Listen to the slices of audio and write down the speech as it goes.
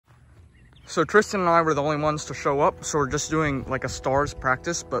So Tristan and I were the only ones to show up, so we're just doing like a stars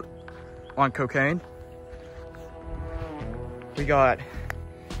practice, but on cocaine. We got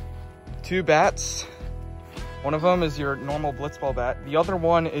 2 bats. One of them is your normal Blitzball bat. The other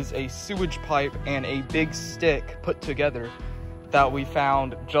one is a sewage pipe and a big stick put together that we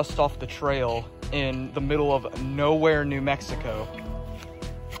found just off the trail in the middle of nowhere, New Mexico.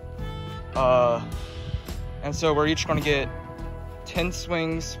 And so we're each gonna get 10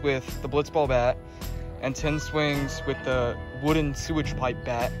 swings with the Blitzball bat and 10 swings with the wooden sewage pipe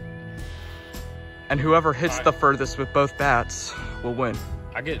bat. And whoever hits the furthest with both bats will win.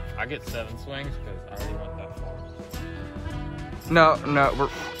 I get 7 swings because I already went that far. No,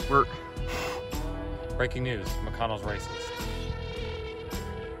 we're Breaking news, McConnell's racist.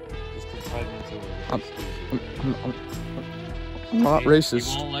 Just tied into I'm not racist.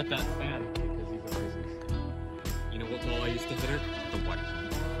 He won't let that stand because he's a racist. You know what ball I used to hit her? The white.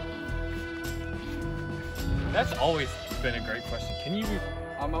 That's always been a great question. Can you?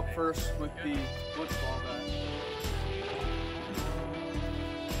 I'm up first with the Blitzball bat.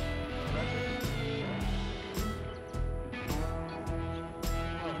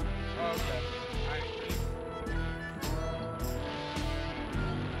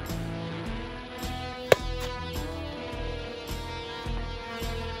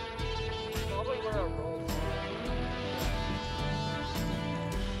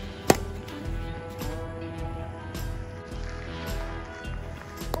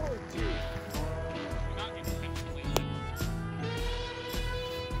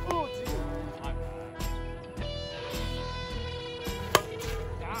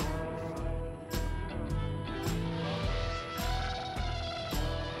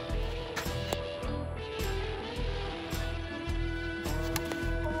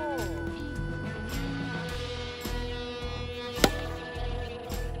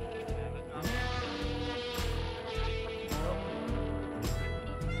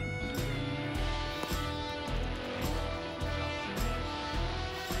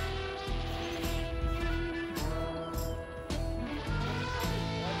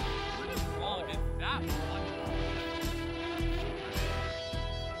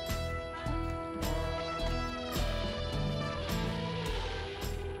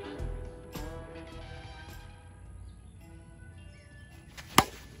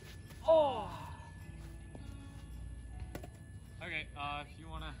 Okay, if you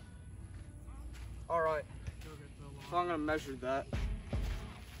wanna. All right. So I'm gonna measure that.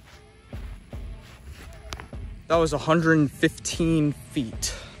 That was 115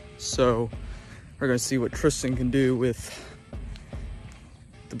 feet. So we're gonna see what Tristan can do with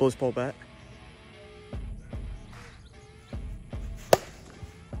the Blitzball bat.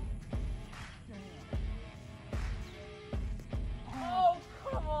 Oh,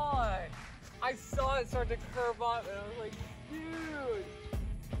 come on! I saw it start to curve up and I was like, dude!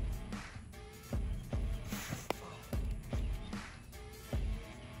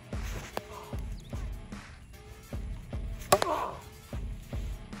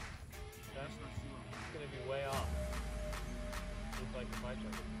 That's not too long. It's gonna be way off. Looks like if I try to.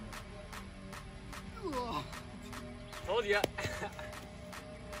 Told ya!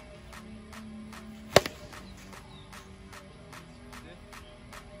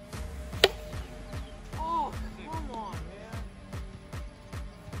 Oh, come on, man.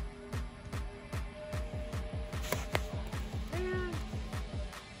 Man.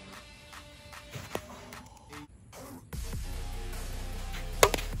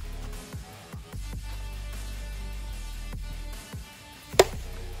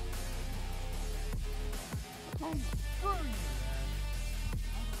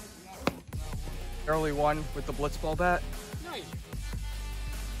 Early one with the Blitzball bat. Nice.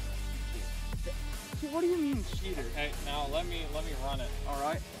 What do you mean cheater? Okay, now let me run it. All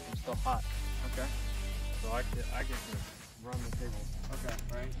right. I'm still hot. Okay. So I get to run the table. Okay.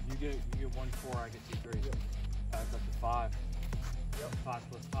 Right? You get 1 4, I get 2 3. Yep. Adds up to 5. Yep. 5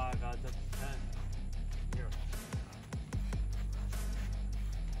 plus 5 adds up to 10. Here.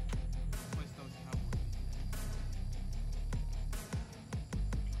 Place those Cowboys.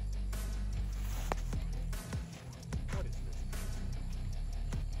 What is this?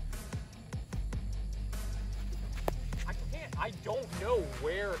 I don't know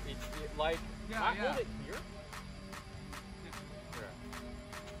where it's like. Yeah, I hold it here.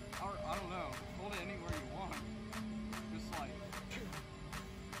 I don't know. Hold it anywhere you want. Just like.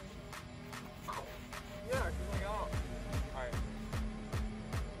 Yeah, cause like oh. Alright.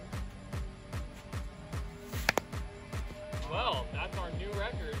 Well, that's our new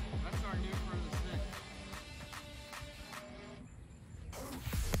record. That's our new furthest thing.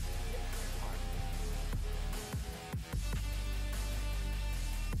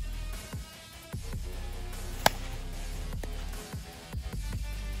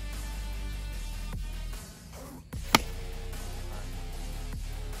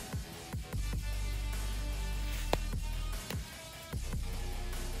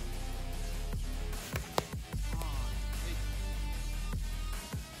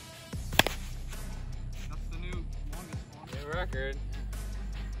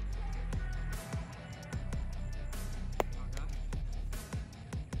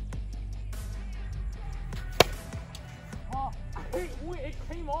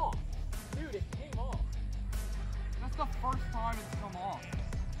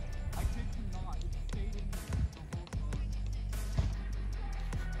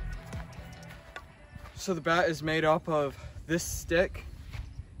 So the bat is made up of this stick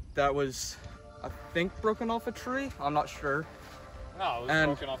that was, I think, broken off a tree. I'm not sure. No, it was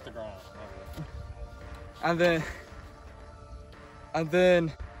broken off the ground. And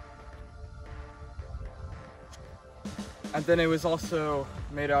then it was also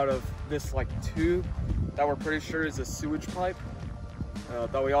made out of this like tube that we're pretty sure is a sewage pipe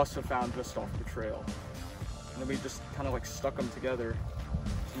that we also found just off the trail. And then we just kind of like stuck them together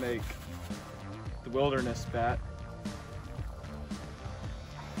to make the wilderness bat.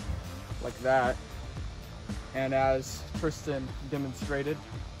 Like that. And as Tristan demonstrated,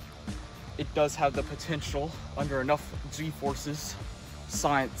 it does have the potential, under enough G-forces,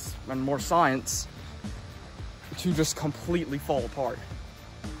 science, and more science, to just completely fall apart.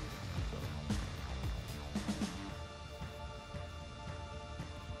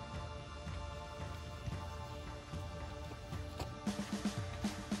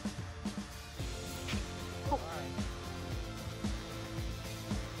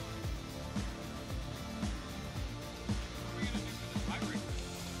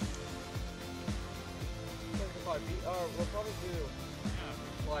 We'll probably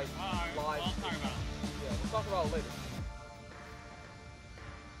do like live. I'll talk about it. Yeah, we'll talk about it later.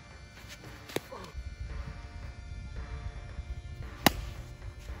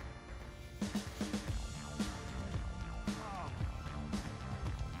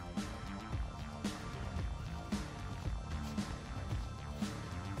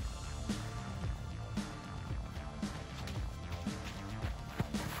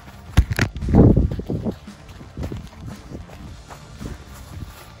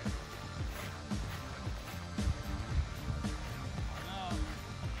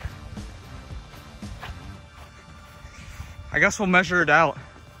 I guess we'll measure it out.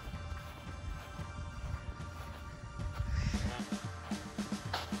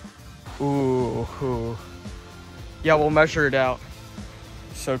 Ooh. Yeah, we'll measure it out.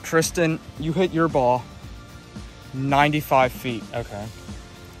 So Tristan, you hit your ball 95 feet. Okay.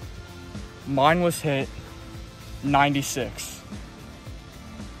 Mine was hit 96.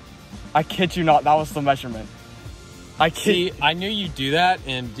 I kid you not, that was the measurement. See, I knew you'd do that,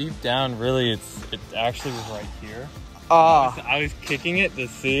 and deep down, really, it actually was right here. I was kicking it to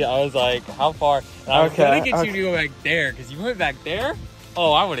see. I was like, how far? And I was going to get you to go back there, because you went back there.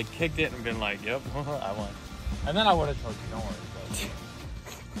 Oh, I would have kicked it and been like, yep, I won. And then I would have told you, don't worry.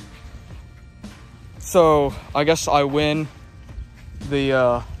 So, I guess I win the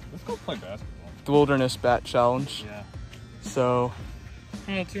let's go play basketball. The Wilderness Bat Challenge. Yeah. So,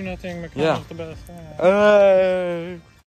 2-0, McConnell's the best. Hey.